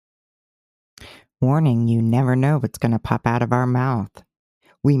Warning, you never know what's going to pop out of our mouth.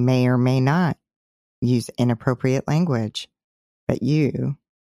 We may or may not use inappropriate language, but you,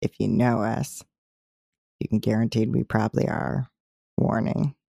 if you know us, you can guarantee we probably are.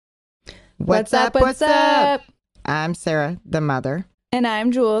 Warning. What's up? What's up? I'm Sarah, the mother. And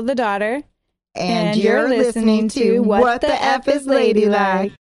I'm Jewel, the daughter. And you're listening to What the F is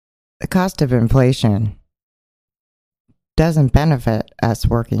Ladylike? The cost of inflation doesn't benefit us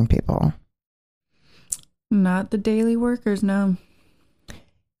working people. Not the daily workers, no.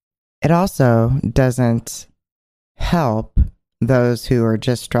 It also doesn't help those who are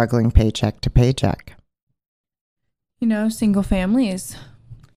just struggling paycheck to paycheck. You know, single families.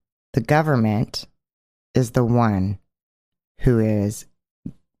 The government is the one who is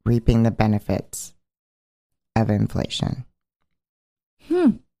reaping the benefits of inflation.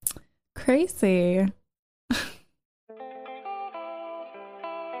 Crazy.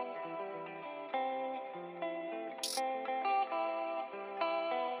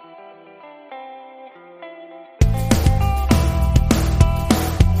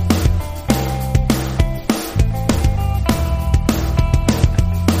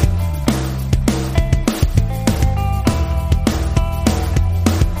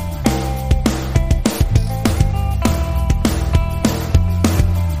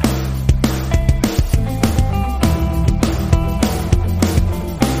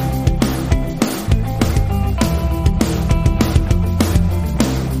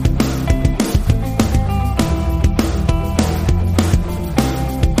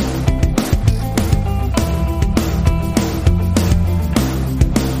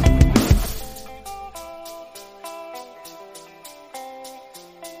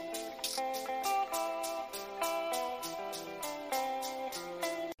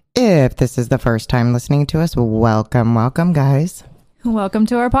 If this is the first time listening to us, welcome, guys. Welcome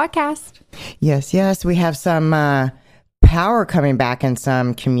to our podcast. Yes, we have some power coming back in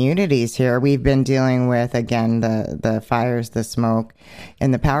some communities here. We've been dealing with, again, the fires, the smoke,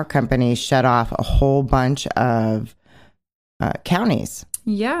 and the power company shut off a whole bunch of counties.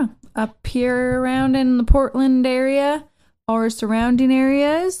 Yeah, up here around in the Portland area or surrounding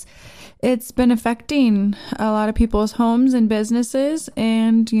areas. It's been affecting a lot of people's homes and businesses.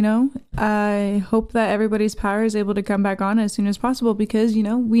 And, you know, I hope that everybody's power is able to come back on as soon as possible because, you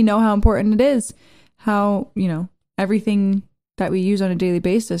know, we know how important it is. How, you know, everything that we use on a daily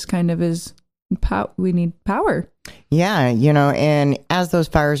basis kind of is, we need power. Yeah, you know, and as those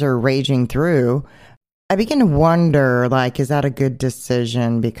fires are raging through, I begin to wonder, like, is that a good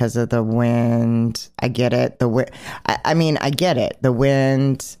decision because of the wind? I get it. I get it. The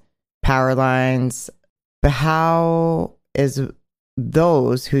wind, power lines, but how is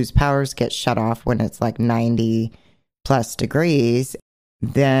those whose powers get shut off when it's like 90 plus degrees,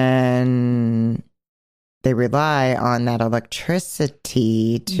 then they rely on that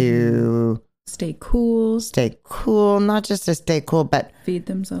electricity to stay cool, not just to stay cool, but feed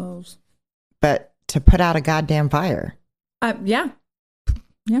themselves, but to put out a goddamn fire. Yeah,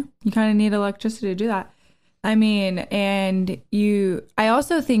 you kind of need electricity to do that. I mean, and I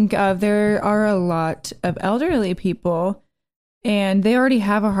also think there are a lot of elderly people and they already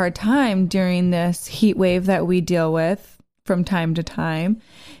have a hard time during this heat wave that we deal with from time to time.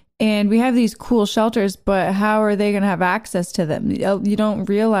 And we have these cool shelters, but how are they going to have access to them? You don't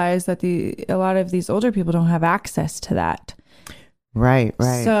realize that a lot of these older people don't have access to that. Right.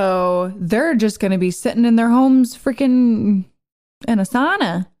 So they're just going to be sitting in their homes freaking in a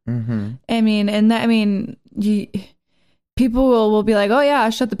sauna. Mm-hmm. People will be like, oh yeah,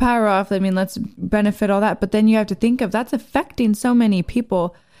 shut the power off. I mean, let's benefit all that. But then you have to think of that's affecting so many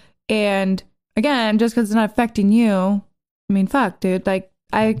people. And again, just because it's not affecting you, I mean, fuck, dude. Like,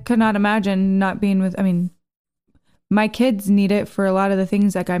 I could not imagine not being my kids need it for a lot of the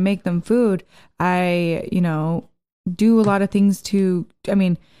things. Like, I make them food. I, do a lot of things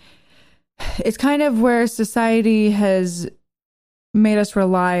it's kind of where society has made us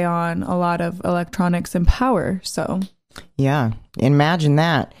rely on a lot of electronics and power. So yeah, imagine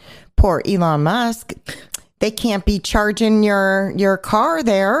that. Poor Elon Musk. They can't be charging your car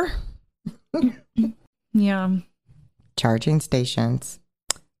there. Yeah. Charging stations.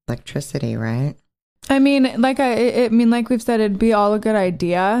 Electricity, right? I mean, like we've said, it'd be all a good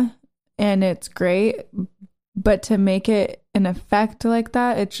idea and it's great, but to make it an effect like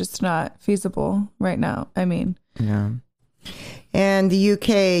that, it's just not feasible right now. I mean, yeah. And the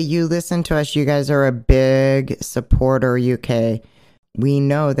UK, you listen to us. You guys are a big supporter, UK. We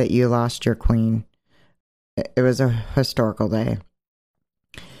know that you lost your queen. It was a historical day.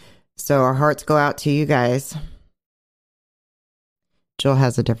 So our hearts go out to you guys. Jill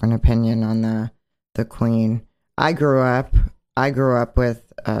has a different opinion on the the queen. I grew up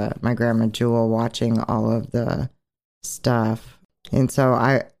with my grandma Jewel watching all of the stuff. And so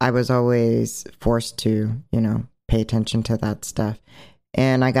I was always forced to, pay attention to that stuff.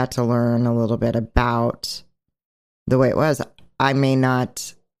 And I got to learn a little bit about the way it was. I may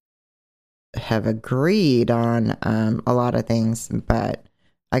not have agreed on a lot of things, but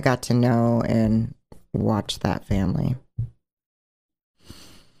I got to know and watch that family.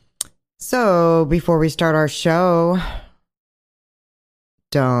 So before we start our show,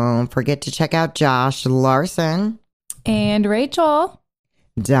 don't forget to check out Josh Larson and Rachel,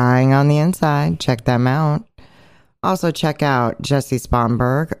 Dying on the Inside. Check them out. Also check out Jesse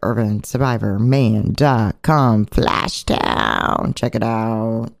Sponberg, Urban Survivor Man.com, Flashtown. Check it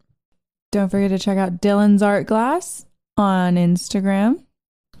out. Don't forget to check out Dylan's Art Glass on Instagram.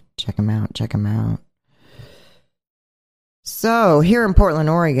 Check him out. Check him out. So here in Portland,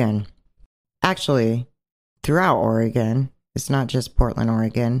 Oregon, actually throughout Oregon, it's not just Portland,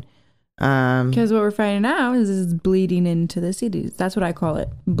 Oregon. Because what we're finding out is this is bleeding into the cities. That's what I call it,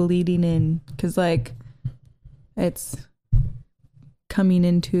 bleeding in. Because it's coming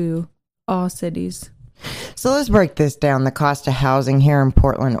into all cities. So let's break this down. The cost of housing here in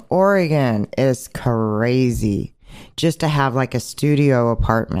Portland, Oregon is crazy. Just to have like a studio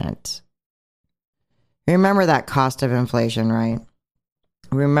apartment. Remember that cost of inflation, right?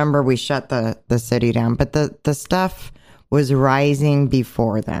 Remember we shut the city down, but the stuff was rising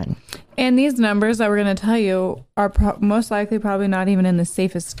before then. And these numbers that we're going to tell you are most likely probably not even in the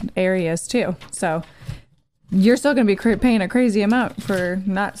safest areas too. So you're still going to be paying a crazy amount for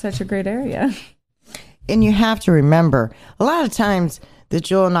not such a great area. And you have to remember, a lot of times that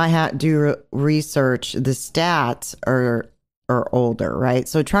Joel and I do research, the stats are older, right?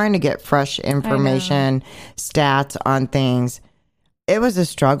 So trying to get fresh information, stats on things, it was a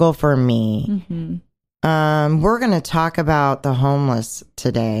struggle for me. Mm-hmm. We're going to talk about the homeless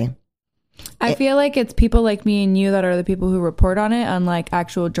today. I feel like it's people like me and you that are the people who report on it, unlike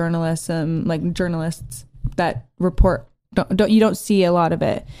actual journalism, like journalists that report. You don't see a lot of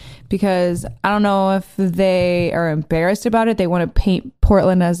it because I don't know if they are embarrassed about it. They want to paint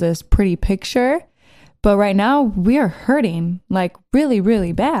Portland as this pretty picture, but right now we are hurting like really,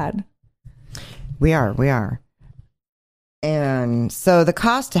 really bad. We are. And so the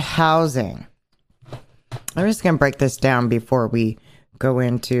cost of housing, I'm just going to break this down before we go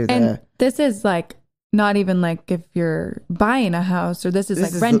into and this is like not even like if you're buying a house or this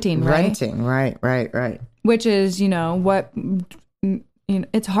is renting, right? Renting, right. Which is,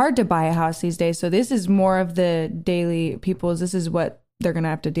 it's hard to buy a house these days. So this is more of the daily people's, this is what they're going to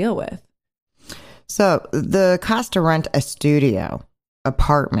have to deal with. So the cost to rent a studio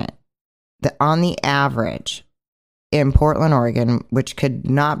apartment, on the average in Portland, Oregon, which could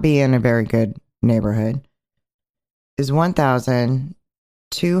not be in a very good neighborhood, is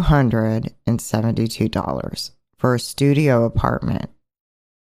 $1,272 for a studio apartment.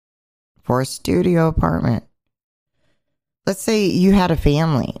 Let's say you had a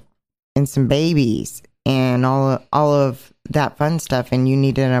family and some babies and all of that fun stuff, and you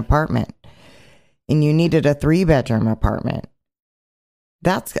needed an apartment, and you needed a 3-bedroom apartment.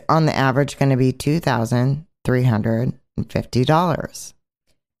 That's on the average going to be $2,350.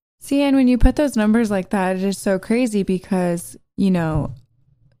 See, and when you put those numbers like that, it is so crazy because,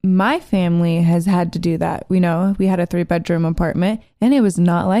 my family has had to do that. We had a 3-bedroom apartment and it was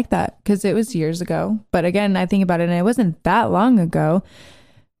not like that because it was years ago. But again, I think about it and it wasn't that long ago,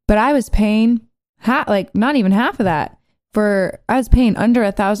 but I was paying not even half of that I was paying under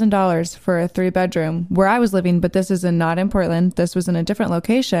 $1,000 for a 3-bedroom where I was living, but this is not in Portland. This was in a different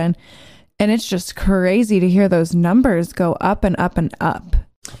location. And it's just crazy to hear those numbers go up and up and up.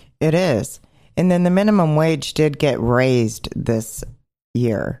 It is. And then the minimum wage did get raised this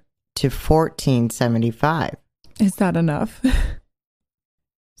year to $14.75. Is that enough?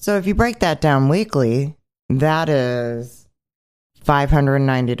 So if you break that down weekly, that is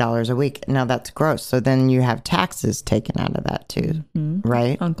 $590 a week. Now that's gross. So then you have taxes taken out of that too,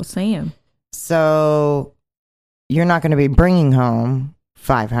 right? Uncle Sam. So you're not going to be bringing home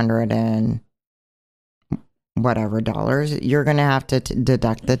 500 and whatever dollars. You're going to have to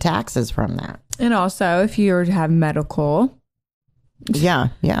deduct the taxes from that. And also if you have medical. Yeah.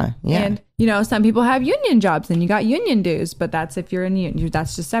 And, some people have union jobs and you got union dues, but that's if you're in union,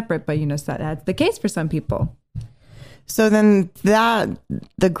 that's just separate. But, that's the case for some people. So then the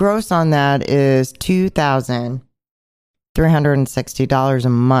gross on that is $2,360 a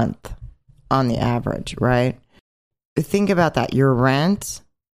month on the average, right? Think about that. Your rent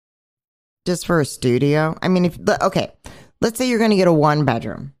just for a studio. I mean, let's say you're going to get a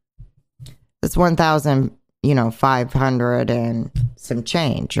 1-bedroom. It's 1,000, 500 and some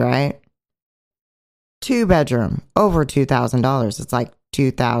change, right? 2-bedroom, over $2,000. It's like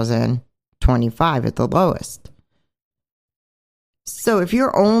 $2,025 at the lowest. So if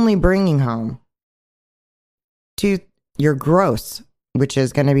you're only bringing home to your gross, which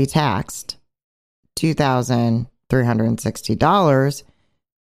is going to be taxed, $2,360,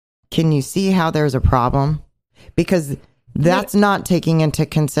 can you see how there's a problem? Because that's not taking into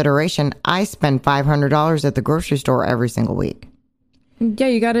consideration I spend $500 at the grocery store every single week. Yeah,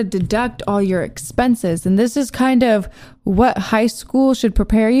 you got to deduct all your expenses. And this is kind of what high school should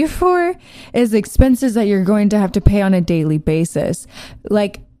prepare you for, is expenses that you're going to have to pay on a daily basis.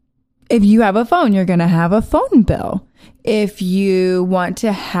 Like, if you have a phone, you're going to have a phone bill. If you want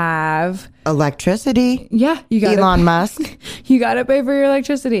to have electricity, yeah, you got Elon Musk. You got to pay for your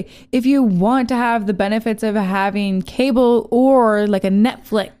electricity. If you want to have the benefits of having cable or like a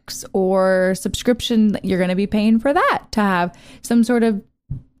Netflix or subscription, you're going to be paying for that to have some sort of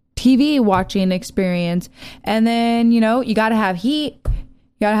TV watching experience. And then, you got to have heat.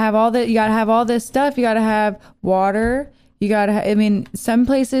 You got to have all this stuff. You got to have water. You got to, some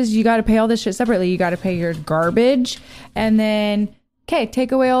places you got to pay all this shit separately. You got to pay your garbage, and then, okay,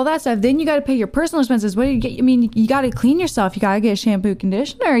 take away all that stuff. Then you got to pay your personal expenses. What do you get? You got to clean yourself. You got to get shampoo,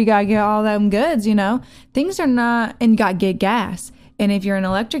 conditioner. You got to get all them goods, Things are not, and you got to get gas. And if you're an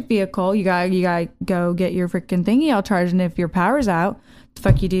electric vehicle, you got to go get your freaking thingy all charged. And if your power's out, what the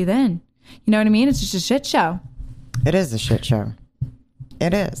fuck you do then? You know what I mean? It's just a shit show. It is a shit show.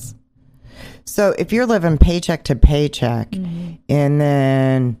 It is. So if you're living paycheck to paycheck, and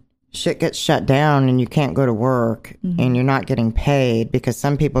then shit gets shut down and you can't go to work, and you're not getting paid because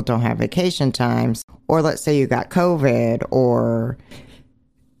some people don't have vacation times, or let's say you got COVID, or,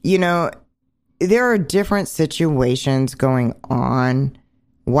 there are different situations going on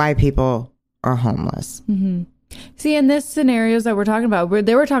why people are homeless. See, in this scenarios that we're talking about,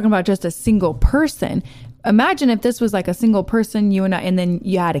 they were talking about just a single person. Imagine if this was like a single person, you and I, and then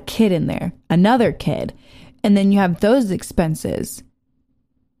you had a kid in there, another kid, and then you have those expenses.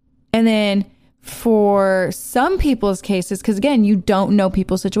 And then for some people's cases, because again, you don't know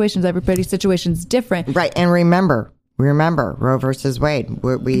people's situations. Everybody's situation's different. Right. And remember, Roe versus Wade.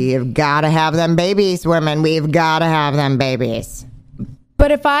 We have got to have them babies, women. We've got to have them babies.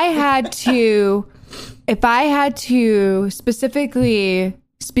 But if I had to specifically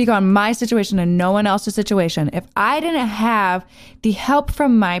speak on my situation and no one else's situation, if I didn't have the help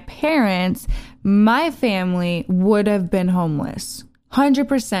from my parents, my family would have been homeless.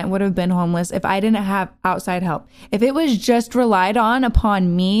 100% would have been homeless if I didn't have outside help. If it was just relied on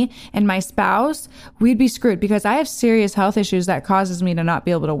upon me and my spouse, we'd be screwed, because I have serious health issues that causes me to not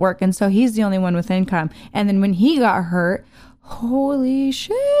be able to work. And so he's the only one with income. And then when he got hurt, holy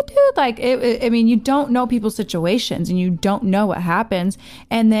shit, dude. Like, you don't know people's situations and you don't know what happens.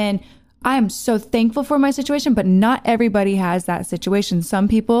 And then I am so thankful for my situation, but not everybody has that situation. Some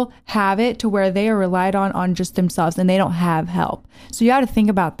people have it to where they are relied on just themselves and they don't have help. So you got to think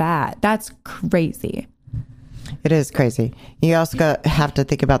about that. That's crazy. It is crazy. You also have to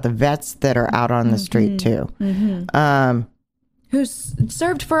think about the vets that are out on the street too. Who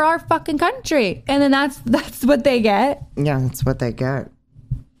served for our fucking country. And then that's what they get. Yeah, that's what they get.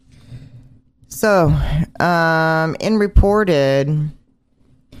 So, reported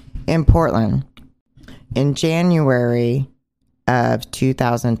in Portland in January of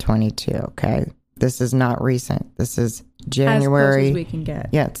 2022, okay? This is not recent. This is January. As close as we can get.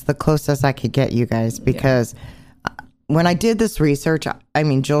 Yeah, it's the closest I could get, you guys, because when I did this research,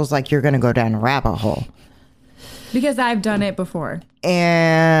 Joel's like, you're going to go down a rabbit hole. Because I've done it before.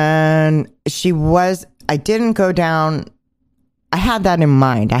 And I didn't go down. I had that in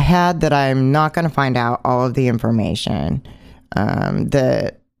mind. I had that I'm not going to find out all of the information.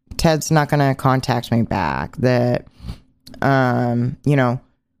 That Ted's not going to contact me back. That, the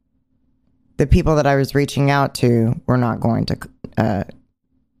people that I was reaching out to were not going to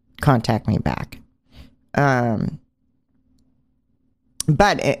contact me back. But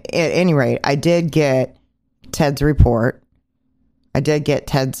at any rate, I did get Ted's report. I did get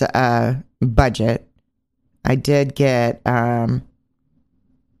Ted's budget. I did get a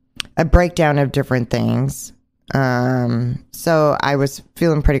breakdown of different things. So I was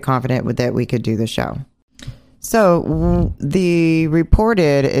feeling pretty confident with that we could do the show. So the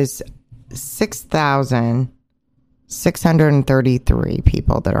reported is 6,633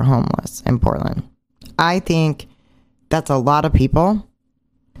 people that are homeless in Portland. I think that's a lot of people,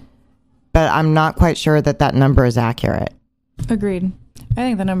 but I'm not quite sure that number is accurate. Agreed. I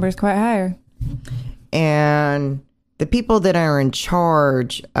think the number is quite higher. And the people that are in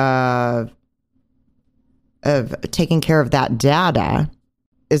charge of of taking care of that data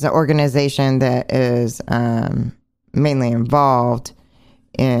is an organization that is mainly involved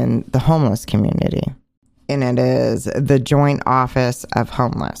in the homeless community. And it is the Joint Office of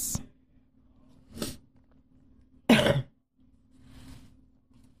Homeless.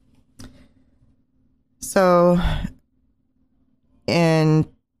 So in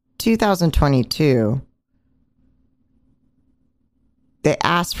 2022, they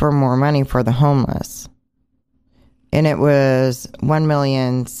asked for more money for the homeless. And it was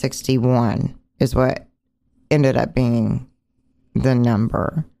 $1,061,000 is what ended up being the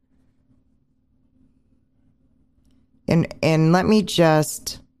number. And let me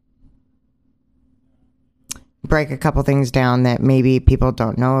just break a couple things down that maybe people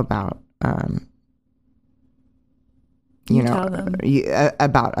don't know about. You know,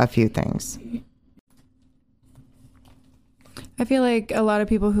 about a few things. I feel like a lot of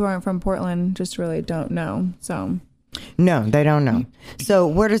people who aren't from Portland just really don't know. So no, they don't know. So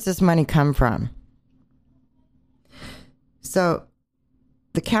where does this money come from? So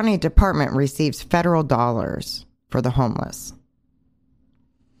the county department receives federal dollars for the homeless,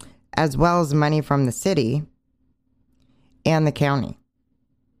 as well as money from the city and the county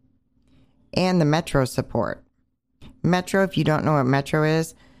and the Metro support. Metro, if you don't know what Metro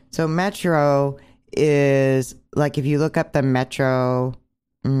is, so Metro is like, if you look up the Metro,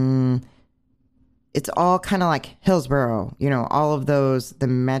 it's all kind of like Hillsborough, you know, all of those, the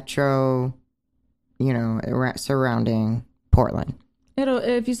Metro, you know, surrounding Portland.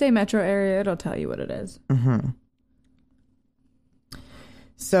 If you say Metro area, it'll tell you what it is. Mm-hmm.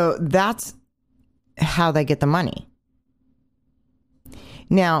 So that's how they get the money.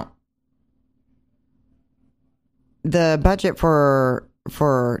 Now, the budget for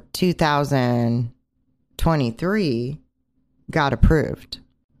 2023 got approved.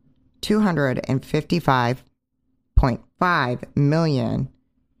 $255.5 million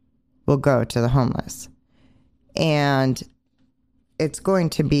will go to the homeless. And it's going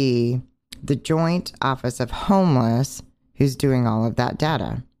to be the Joint Office of Homeless who's doing all of that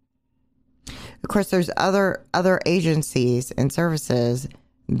data. Of course, there's other agencies and services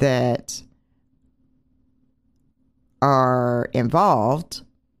that are involved,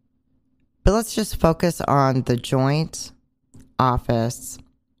 but let's just focus on the Joint Office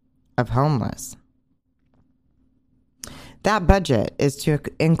of Homeless. That budget is to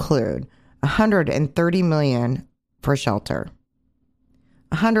include $130 million for shelter,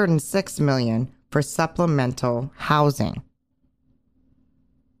 $106 million for supplemental housing,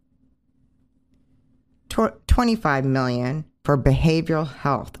 $25 million for behavioral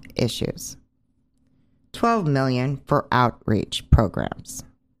health issues, $12 million for outreach programs.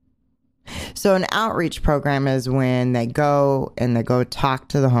 So an outreach program is when they go talk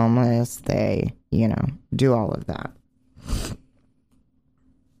to the homeless. They, you know, do all of that.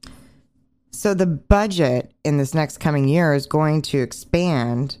 So the budget in this next coming year is going to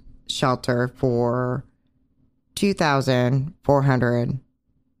expand shelter for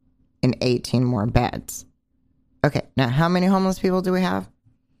 2,418 more beds. Okay, now how many homeless people do we have?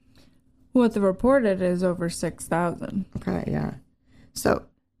 What the reported is over 6,000. Okay, yeah. So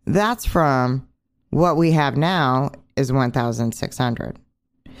that's from what we have now is 1,600.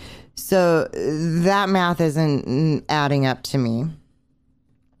 So that math isn't adding up to me.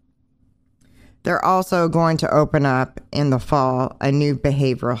 They're also going to open up in the fall a new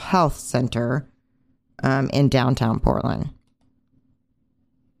behavioral health center in downtown Portland.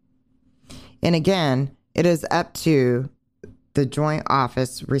 And again, it is up to the Joint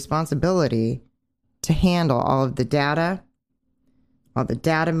Office responsibility to handle all of the data, all the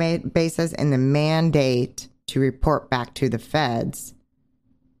databases, and the mandate to report back to the feds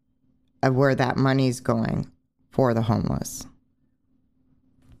of where that money's going for the homeless.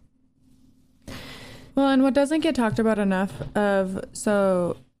 Well, and what doesn't get talked about enough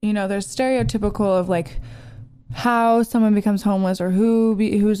so, you know, there's stereotypical of like how someone becomes homeless or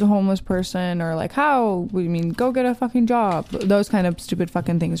who's a homeless person or like how, we mean, go get a fucking job, those kind of stupid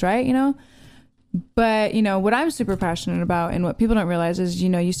fucking things, right? You know? But, you know, what I'm super passionate about and what people don't realize is, you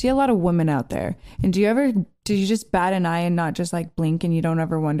know, you see a lot of women out there. And do you just bat an eye and not just like blink and you don't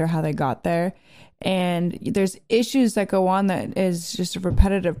ever wonder how they got there? And there's issues that go on that is just a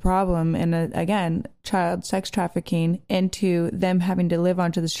repetitive problem. And again, child sex trafficking into them having to live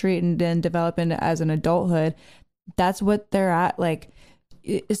onto the street and then develop into as an adulthood. That's what they're at. Like,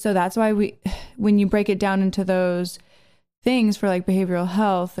 so that's why when you break it down into those things for like behavioral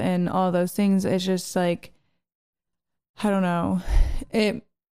health and all those things, it's just like, I don't know.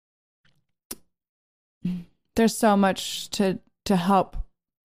 There's so much to help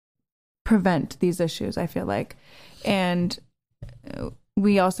prevent these issues, I feel like. And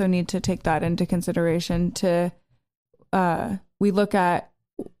we also need to take that into consideration to, we look at,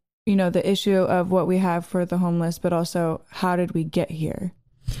 the issue of what we have for the homeless, but also how did we get here?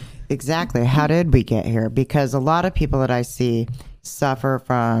 Exactly. How did we get here? Because a lot of people that I see suffer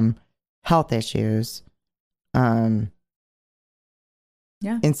from health issues. And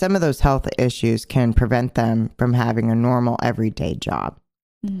some of those health issues can prevent them from having a normal everyday job.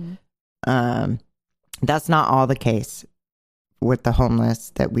 Mm-hmm. That's not all the case with the homeless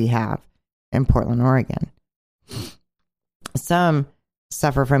that we have in Portland, Oregon. Some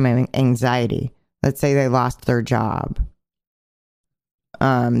suffer from anxiety. Let's say they lost their job.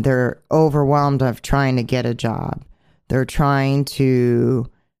 They're overwhelmed of trying to get a job. They're trying to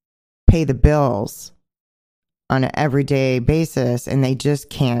pay the bills on an everyday basis, and they just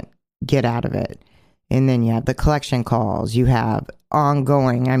can't get out of it. And then you have the collection calls. You have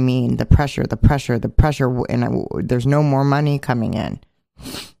ongoing, the pressure, and there's no more money coming in.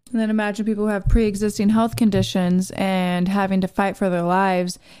 And then imagine people who have pre-existing health conditions and having to fight for their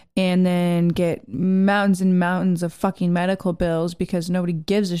lives and then get mountains and mountains of fucking medical bills because nobody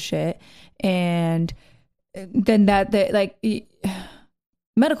gives a shit. And then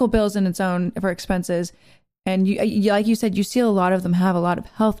medical bills in its own for expenses. And you, like you said, you see a lot of them have a lot of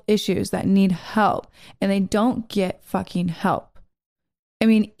health issues that need help and they don't get fucking help.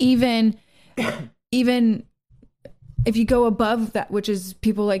 Even if you go above that, which is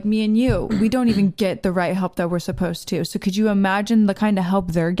people like me and you, we don't even get the right help that we're supposed to. So could you imagine the kind of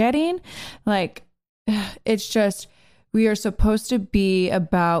help they're getting? It's just, we are supposed to be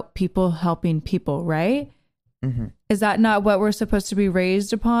about people helping people, right? Mm-hmm. Is that not what we're supposed to be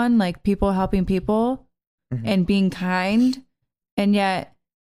raised upon? Like people helping people and being kind? And yet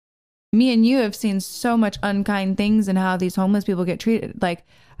me and you have seen so much unkind things in how these homeless people get treated. Like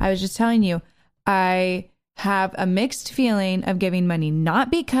I was just telling you, I have a mixed feeling of giving money, not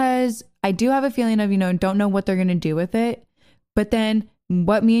because I do have a feeling of, don't know what they're going to do with it. But then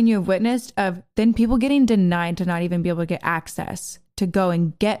what me and you have witnessed of then people getting denied to not even be able to get access to go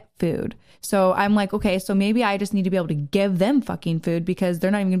and get food. So I'm like, okay, so maybe I just need to be able to give them fucking food because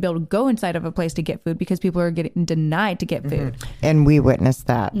they're not even gonna be able to go inside of a place to get food because people are getting denied to get food. And we witnessed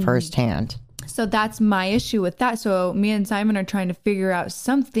that firsthand. So that's my issue with that. So me and Simon are trying to figure out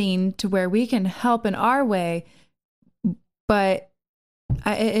something to where we can help in our way. But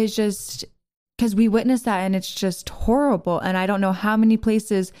it's just because we witnessed that and it's just horrible. And I don't know how many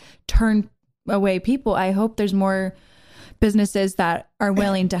places turn away people. I hope there's more businesses that are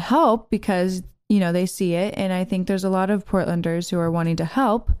willing to help because, they see it. And I think there's a lot of Portlanders who are wanting to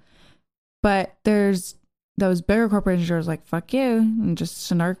help. But there's those bigger corporations are like, fuck you, and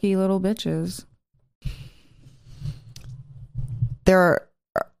just snarky little bitches. There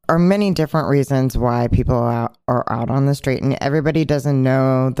are many different reasons why people are out on the street, and everybody doesn't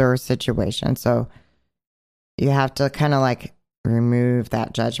know their situation. So you have to kind of remove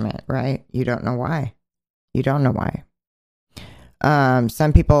that judgment, right? You don't know why.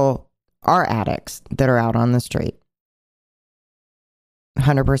 Some people are addicts that are out on the street.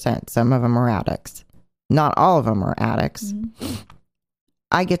 100%. Some of them are addicts. Not all of them are addicts. Mm-hmm.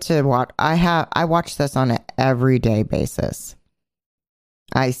 I get to watch. I watch this on an everyday basis.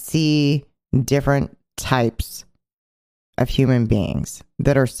 I see different types of human beings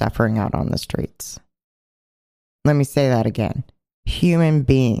that are suffering out on the streets. Let me say that again. Human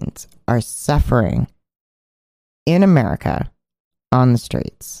beings are suffering in America on the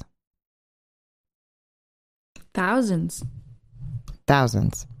streets. Thousands.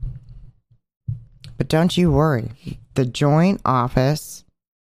 But don't you worry. The Joint Office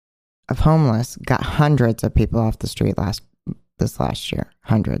of Homeless got hundreds of people off the street this last year.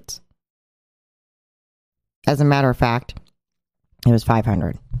 Hundreds. As a matter of fact, it was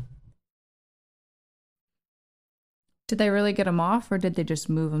 500. Did they really get them off, or did they just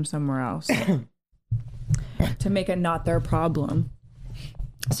move them somewhere else to make it not their problem?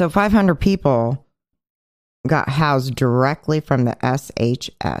 So 500 people got housed directly from the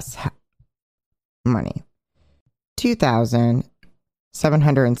SHS money.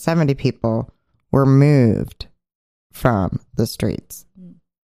 2,770 people were moved from the streets.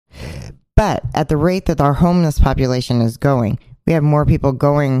 But at the rate that our homeless population is going, we have more people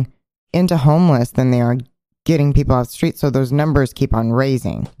going into homeless than they are getting people off the street. So those numbers keep on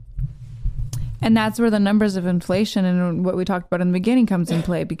raising. And that's where the numbers of inflation and what we talked about in the beginning comes in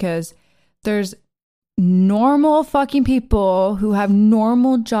play, because there's normal fucking people who have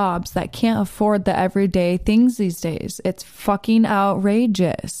normal jobs that can't afford the everyday things these days. It's fucking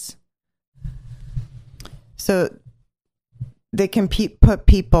outrageous. So they can put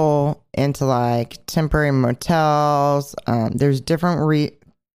people into like temporary motels. There's different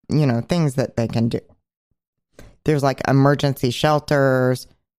things that they can do. There's like emergency shelters,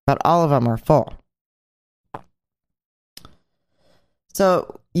 but all of them are full.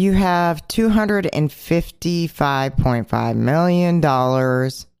 So you have $255.5 million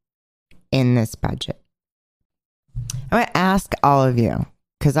in this budget. I'm going to ask all of you,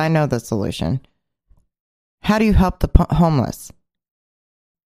 because I know the solution. How do you help the homeless?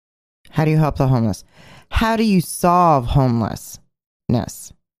 How do you help the homeless? How do you solve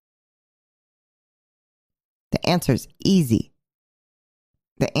homelessness? The answer is easy.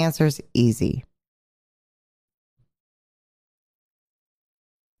 The answer is easy.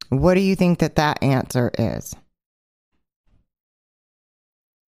 What do you think that answer is?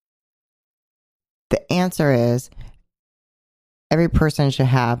 The answer is every person should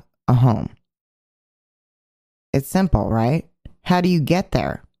have a home. It's simple, right? How do you get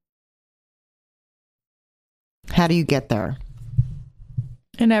there? How do you get there?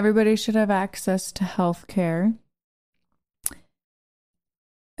 And everybody should have access to health care.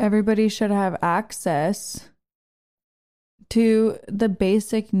 Everybody should have access to the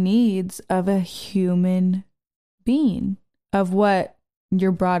basic needs of a human being, of what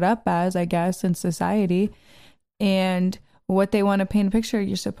you're brought up as, I guess, in society, and what they want to paint a picture.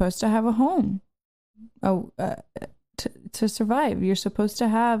 You're supposed to have a home to survive. You're supposed to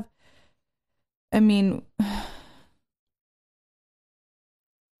have,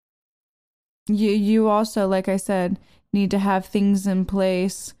 you also, like I said, need to have things in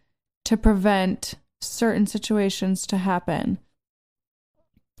place to prevent certain situations to happen.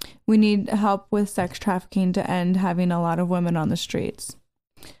 We need help with sex trafficking to end having a lot of women on the streets.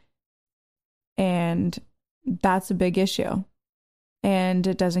 And that's a big issue. And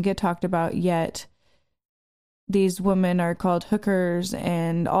it doesn't get talked about yet. These women are called hookers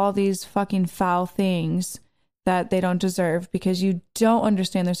and all these fucking foul things that they don't deserve, because you don't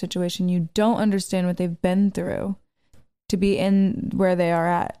understand their situation. You don't understand what they've been through to be in where they are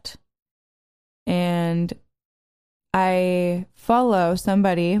at. And I follow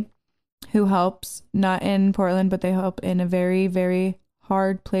somebody who helps, not in Portland, but they help in a very, very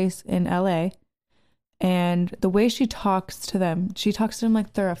hard place in LA. And the way she talks to them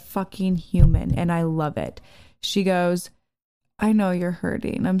like they're a fucking human. And I love it. She goes, I know you're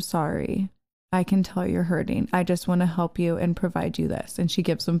hurting. I'm sorry. I can tell you're hurting. I just want to help you and provide you this. And she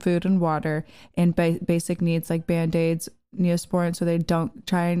gives them food and water and basic needs like Band-Aids, Neosporin, so they don't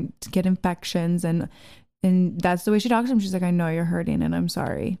try and get infections. And that's the way she talks to them. She's like, I know you're hurting and I'm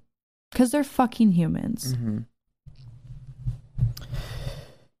sorry. Because they're fucking humans. Mm-hmm.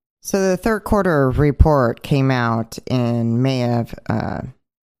 So the third quarter report came out in May of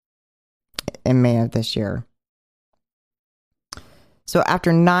this year. So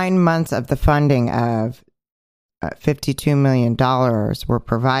after 9 months of the funding of $52 million were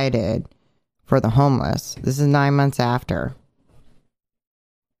provided for the homeless, this is 9 months after,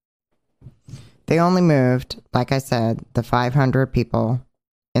 they only moved, like I said, the 500 people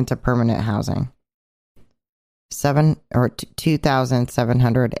into permanent housing.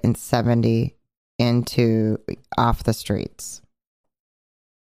 2,770 into off the streets.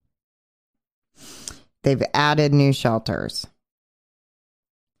 They've added new shelters.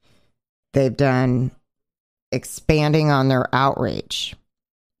 They've done expanding on their outreach,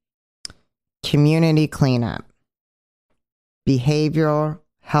 community cleanup, behavioral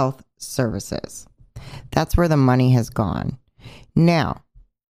health services. That's where the money has gone. Now,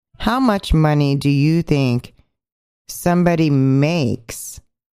 how much money do you think somebody makes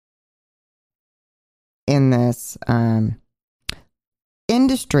in this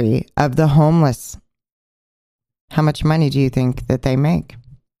industry of the homeless? How much money do you think that they make?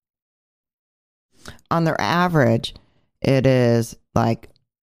 On their average, it is like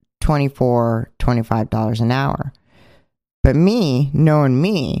 $24, $25 an hour. But me, knowing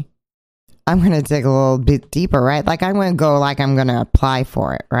me, I'm going to dig a little bit deeper, right? Like I'm going to go like I'm going to apply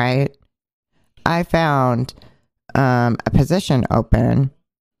for it, right? I found a position open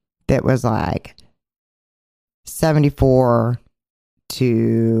that was like 74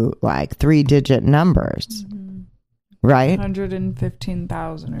 to like 3-digit numbers. Mm-hmm. Right?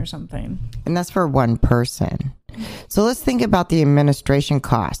 115,000 or something. And that's for one person. So let's think about the administration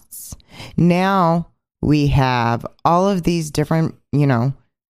costs. Now we have all of these different,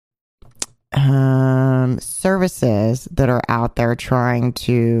 services that are out there trying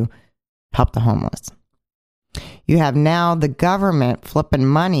to help the homeless. You have now the government flipping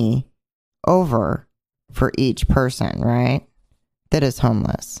money over for each person, right? That is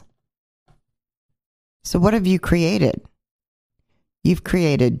homeless. So what have you created? You've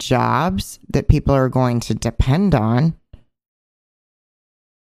created jobs that people are going to depend on.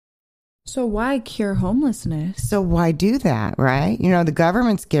 So why cure homelessness? So why do that, right? You know, the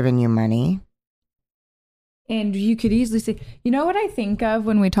government's giving you money. And you could easily see, you know what I think of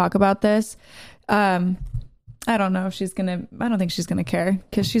when we talk about this? I don't know if I don't think she's going to care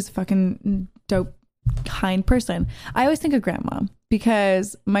because she's a fucking dope, kind person. I always think of grandma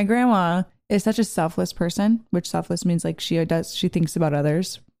because my grandma is such a selfless person, which selfless means like she thinks about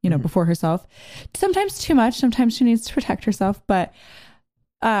others, you know, before herself. Sometimes too much. Sometimes she needs to protect herself. But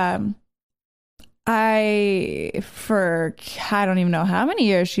I don't even know how many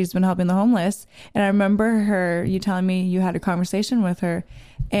years she's been helping the homeless. And I remember you telling me you had a conversation with her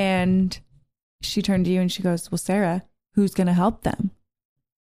and she turned to you and she goes, well, Sarah, who's going to help them?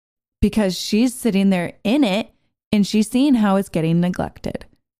 Because she's sitting there in it and she's seeing how it's getting neglected.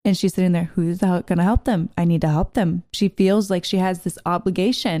 And she's sitting there, who's going to help them? I need to help them. She feels like she has this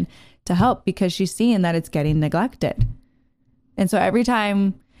obligation to help because she's seeing that it's getting neglected. And so every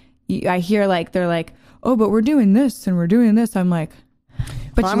time I hear like, they're like, oh, but we're doing this and we're doing this. I'm like,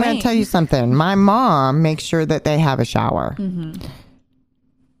 but I'm going to tell you something. My mom makes sure that they have a shower. Mm-hmm.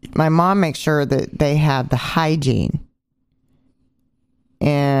 My mom makes sure that they have the hygiene.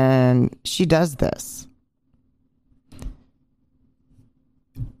 And she does this.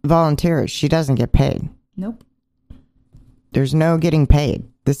 Volunteers. She doesn't get paid. Nope. There's no getting paid.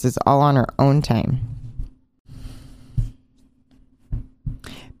 This is all on her own time.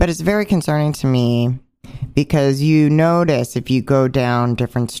 But it's very concerning to me because you notice if you go down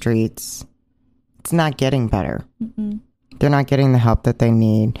different streets, it's not getting better. Mm-mm. They're not getting the help that they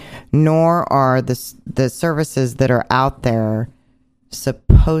need, nor are the services that are out there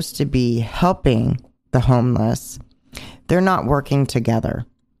supposed to be helping the homeless. They're not working together.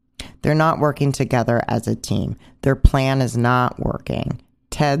 They're not working together as a team. Their plan is not working.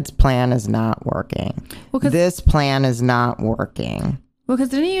 Ted's plan is not working. This plan is not working. Well, because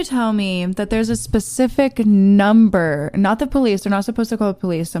didn't you tell me that there's a specific number, not the police, they're not supposed to call the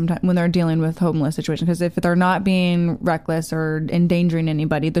police sometimes when they're dealing with homeless situations, because if they're not being reckless or endangering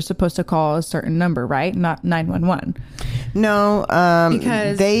anybody, they're supposed to call a certain number, right? Not 911. No,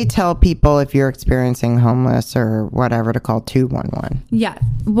 because they tell people if you're experiencing homeless or whatever to call 211. Yeah.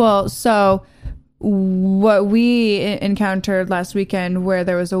 Well, so what we encountered last weekend where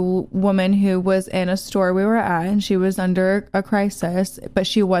there was a woman who was in a store we were at and she was under a crisis, but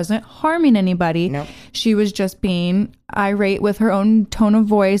she wasn't harming anybody. Nope. She was just being irate with her own tone of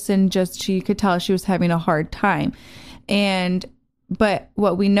voice and just, she could tell she was having a hard time. But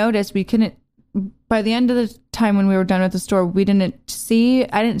what we noticed, we couldn't, by the end of the time when we were done with the store, I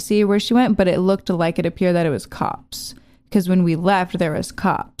didn't see where she went, but it looked like it appeared that it was cops. Because when we left, there was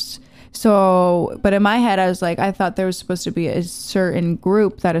cops. So, but in my head, I was like, I thought there was supposed to be a certain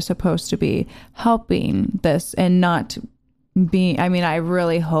group that is supposed to be helping this and not being, I mean, I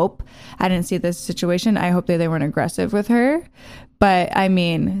really hope, I didn't see this situation. I hope that they weren't aggressive with her. But I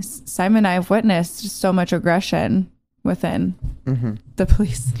mean, Simon and I have witnessed so much aggression within the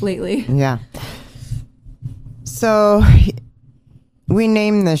police lately. Yeah. So we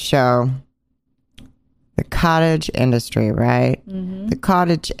named this show the cottage industry, right? Mm-hmm. The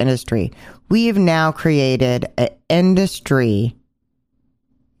cottage industry. We have now created an industry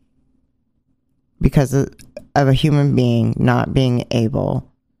because of a human being not being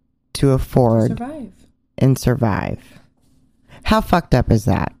able to afford and survive. How fucked up is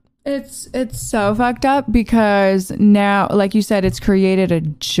that? It's so fucked up because now, like you said, it's created a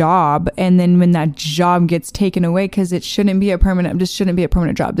job, and then when that job gets taken away, because this shouldn't be a permanent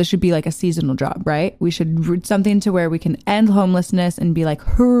job. This should be like a seasonal job, right? We should something to where we can end homelessness and be like,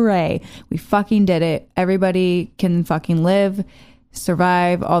 hooray, we fucking did it. Everybody can fucking live,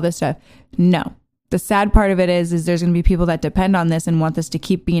 survive, all this stuff. No. The sad part of it is there's going to be people that depend on this and want this to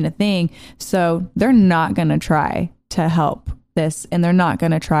keep being a thing. So they're not going to try to help this, and they're not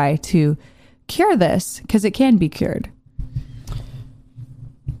going to try to cure this because it can be cured.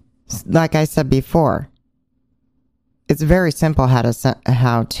 Like I said before, it's very simple how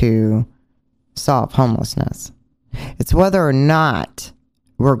to solve homelessness. It's whether or not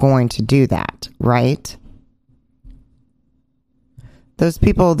we're going to do that, right? Those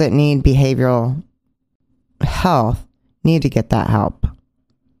people that need behavioral health need to get that help.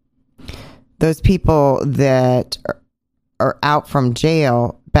 Those people that are out from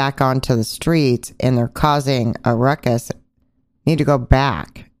jail back onto the streets and they're causing a ruckus need to go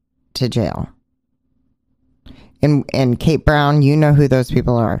back to jail. And Kate Brown, you know who those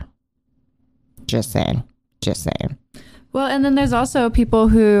people are. Just saying. Well, and then there's also people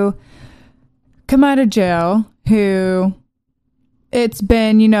who come out of jail who it's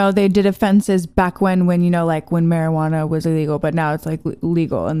been, they did offenses back when, like when marijuana was illegal, but now it's like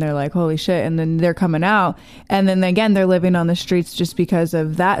legal and they're like, holy shit. And then they're coming out and then again, they're living on the streets just because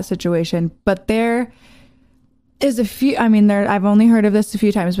of that situation. But there is a few, I've only heard of this a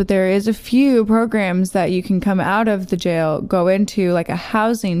few times, but there is a few programs that you can come out of the jail, go into like a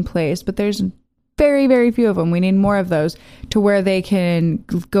housing place, but there's very, very few of them. We need more of those to where they can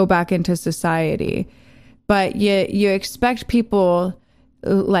go back into society. But you expect people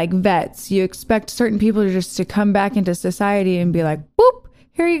like vets, you expect certain people just to come back into society and be like, boop,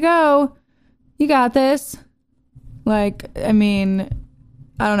 here you go. You got this. Like, I don't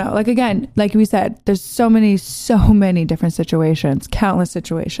know. Like, again, like we said, there's so many different situations, countless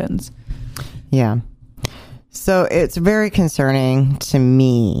situations. Yeah. So it's very concerning to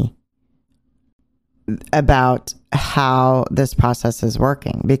me about how this process is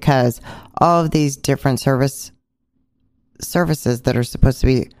working, because all of these different services that are supposed to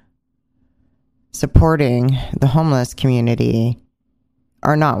be supporting the homeless community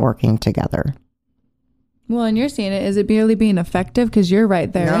are not working together. Well, and you're seeing it. Is it barely being effective? Because you're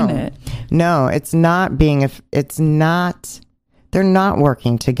right there in it. No, it's not being, they're not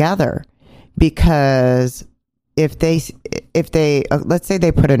working together, because if they, let's say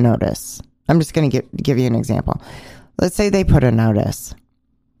they put a notice. I'm just going to give you an example. Let's say they put a notice,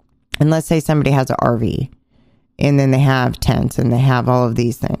 and let's say somebody has an RV, and then they have tents and they have all of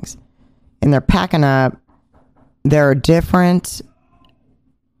these things, and they're packing up. There are different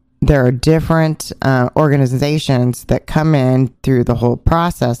organizations that come in through the whole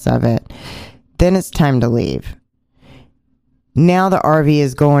process of it. Then it's time to leave. Now the RV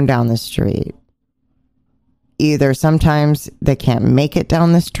is going down the street. Either sometimes they can't make it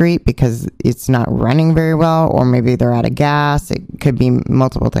down the street because it's not running very well, or maybe they're out of gas. It could be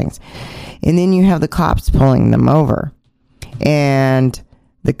multiple things. And then you have the cops pulling them over. And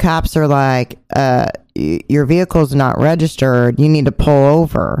the cops are like, your vehicle's not registered. You need to pull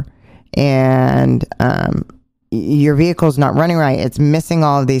over. And your vehicle's not running right. It's missing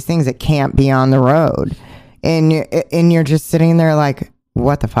all of these things. It can't be on the road. And you're just sitting there like,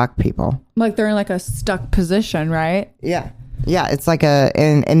 what the fuck, people? Like they're in like a stuck position, right? Yeah. Yeah, it's like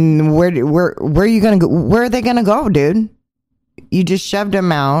and where are you going to go? Where are they going to go, dude? You just shoved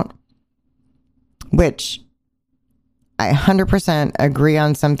them out, which I 100% agree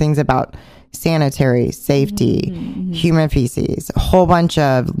on some things about sanitary, safety, human feces, a whole bunch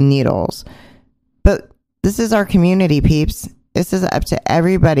of needles. But this is our community, peeps. This is up to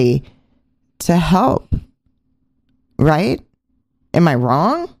everybody to help, right? Am I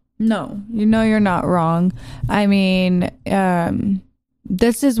wrong? No, you're not wrong.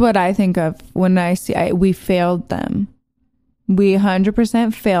 This is what I think of when I see we failed them. We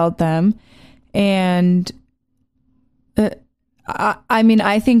 100% failed them. And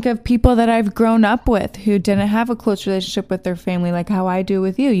I think of people that I've grown up with who didn't have a close relationship with their family like how I do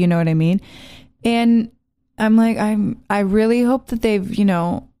with you. You know what I mean? And I'm like, I really hope that they've,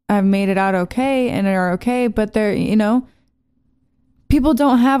 have made it out okay and are okay, but they're, people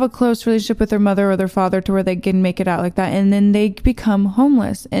don't have a close relationship with their mother or their father to where they can make it out like that. And then they become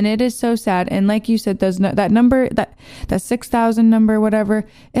homeless. And it is so sad. And like you said, that number, that 6,000 number, whatever,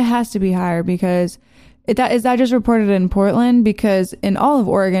 it has to be higher, because is that just reported in Portland? Because in all of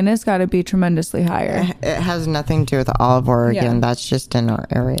Oregon, it's got to be tremendously higher. It has nothing to do with all of Oregon. Yeah. That's just in our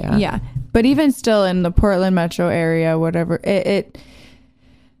area. Yeah. But even still in the Portland metro area, whatever,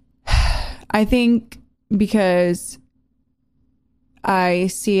 I think because I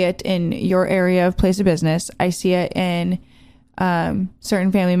see it in your area of place of business. I see it in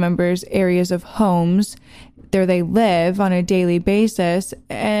certain family members' areas of homes. There they live on a daily basis.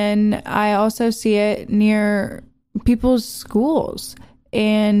 And I also see it near people's schools.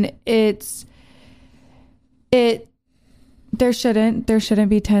 And there shouldn't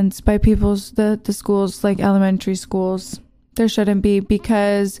be tents by people's, the schools, like elementary schools. There shouldn't be,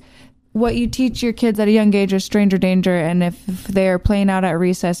 because what you teach your kids at a young age is stranger danger. And if they're playing out at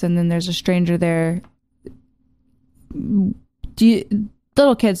recess and then there's a stranger there,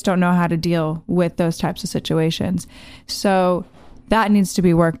 little kids don't know how to deal with those types of situations. So that needs to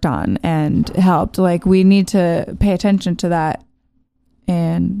be worked on and helped. Like, we need to pay attention to that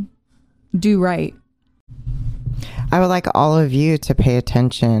and do right. I would like all of you to pay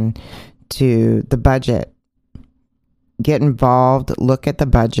attention to the budget. Get involved, look at the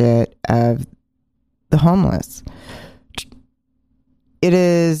budget of the homeless.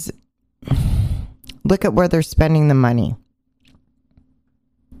 Look at where they're spending the money.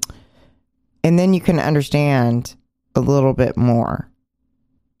 And then you can understand a little bit more,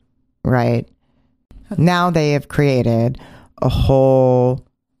 right? Okay. Now they have created a whole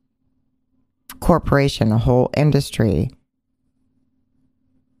corporation, a whole industry,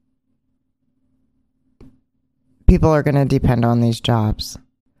 people are going to depend on these jobs.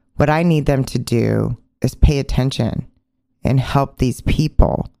 What I need them to do is pay attention and help these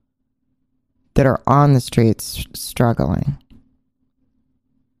people that are on the streets struggling.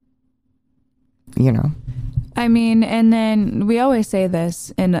 You know? I mean, and then we always say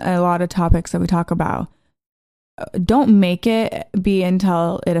this in a lot of topics that we talk about. Don't make it be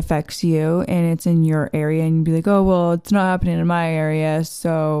until it affects you and it's in your area and be like, oh, well, it's not happening in my area,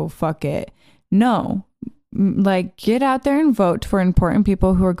 so fuck it. No. Like, get out there and vote for important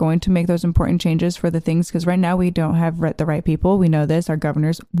people who are going to make those important changes for the things, because right now we don't have the right people. We know this. Our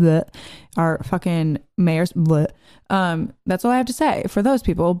governors, bleh, our fucking mayors, bleh. That's all I have to say for those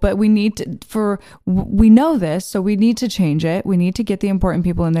people. But we need to, we know this, so we need to change it. We need to get the important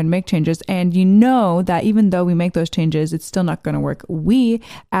people in there to make changes. And you know that even though we make those changes, it's still not going to work. We,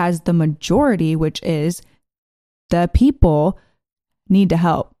 as the majority, which is the people, need to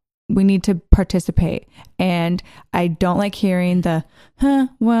help. We need to participate. And I don't like hearing the,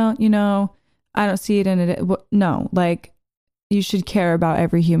 well, you know, I don't see it in it. No, like, you should care about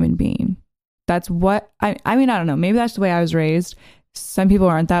every human being. That's what, I mean, I don't know. Maybe that's the way I was raised. Some people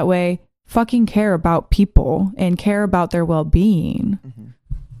aren't that way. Fucking care about people and care about their well-being.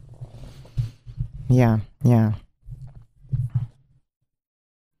 Yeah, yeah.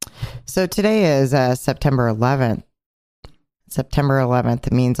 So today is September 11th. September 11th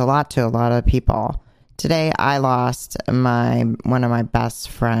means a lot to a lot of people. Today, I lost one of my best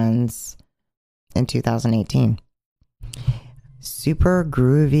friends in 2018. Super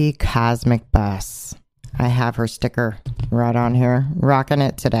Groovy Cosmic Bus. I have her sticker right on here, rocking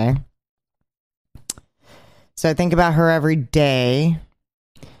it today. So I think about her every day.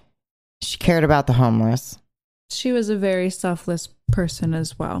 She cared about the homeless. She was a very selfless person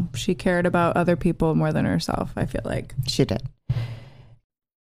as well. She cared about other people more than herself, I feel like. She did.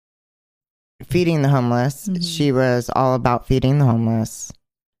 Feeding the homeless. Mm-hmm. She was all about feeding the homeless.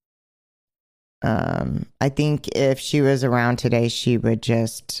 I think if she was around today,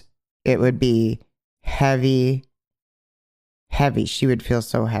 it would be heavy. She would feel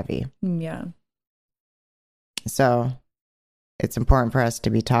so heavy. Yeah. So it's important for us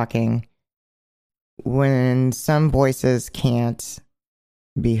to be talking when some voices can't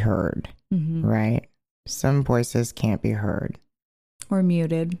be heard, right? Some voices can't be heard. Or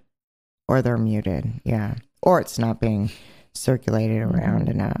muted. Or they're muted, yeah. Or it's not being circulated around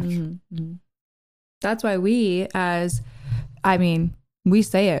enough. That's why we say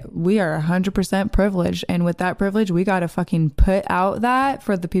it. We are 100% privileged. And with that privilege, we got to fucking put out that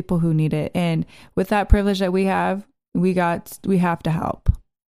for the people who need it. And with that privilege that we have, we have to help.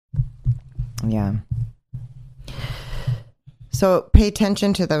 Yeah. So pay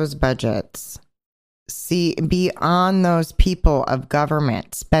attention to those budgets. Be on those people of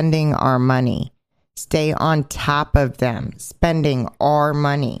government spending our money. Stay on top of them, spending our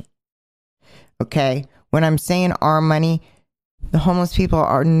money. Okay? When I'm saying our money, the homeless people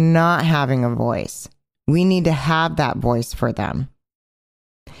are not having a voice. We need to have that voice for them.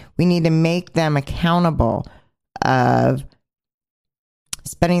 We need to make them accountable of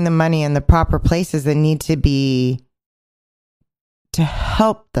spending the money in the proper places that need to be to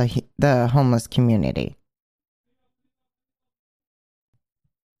help the homeless community.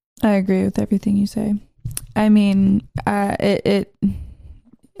 I agree with everything you say. I mean, we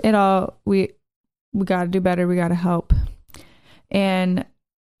got to do better. We got to help. And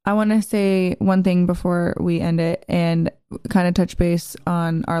I want to say one thing before we end it and kind of touch base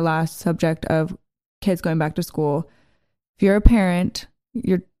on our last subject of kids going back to school. If you're a parent,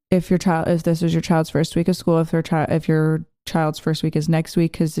 if this is your child's first week of school, if your child's first week is next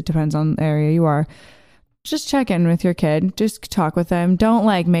week, because it depends on the area you are, just check in with your kid. Just talk with them. Don't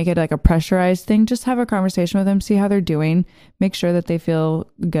make it like a pressurized thing. Just have a conversation with them, see how they're doing, make sure that they feel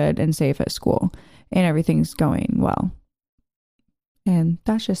good and safe at school and everything's going well. And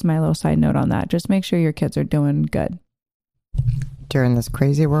that's just my little side note on that. Just make sure your kids are doing good during this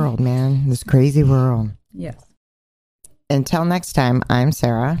crazy world, man. This crazy world. Yes. Until next time, I'm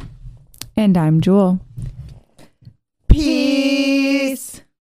Sarah. And I'm Jewel. Peace.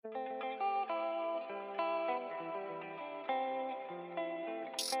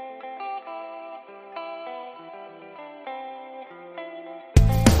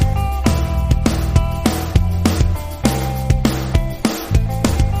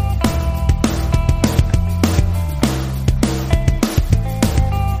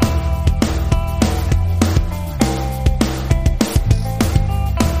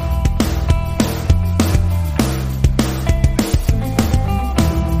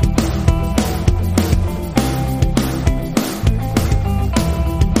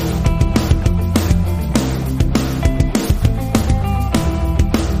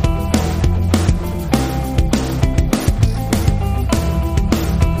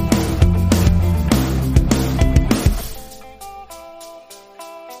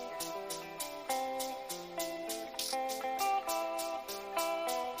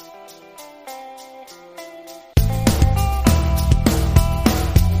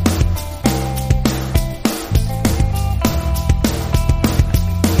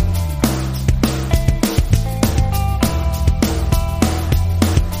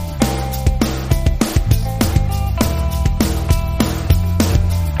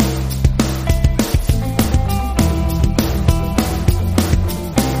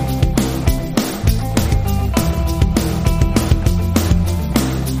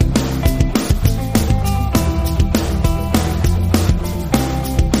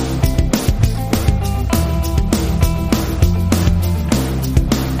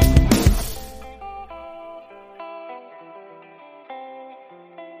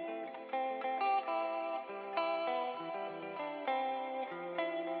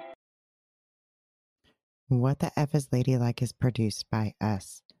 What the F is Ladylike is produced by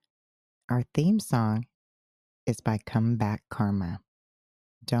us. Our theme song is by Come Back Karma.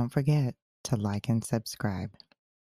 Don't forget to like and subscribe.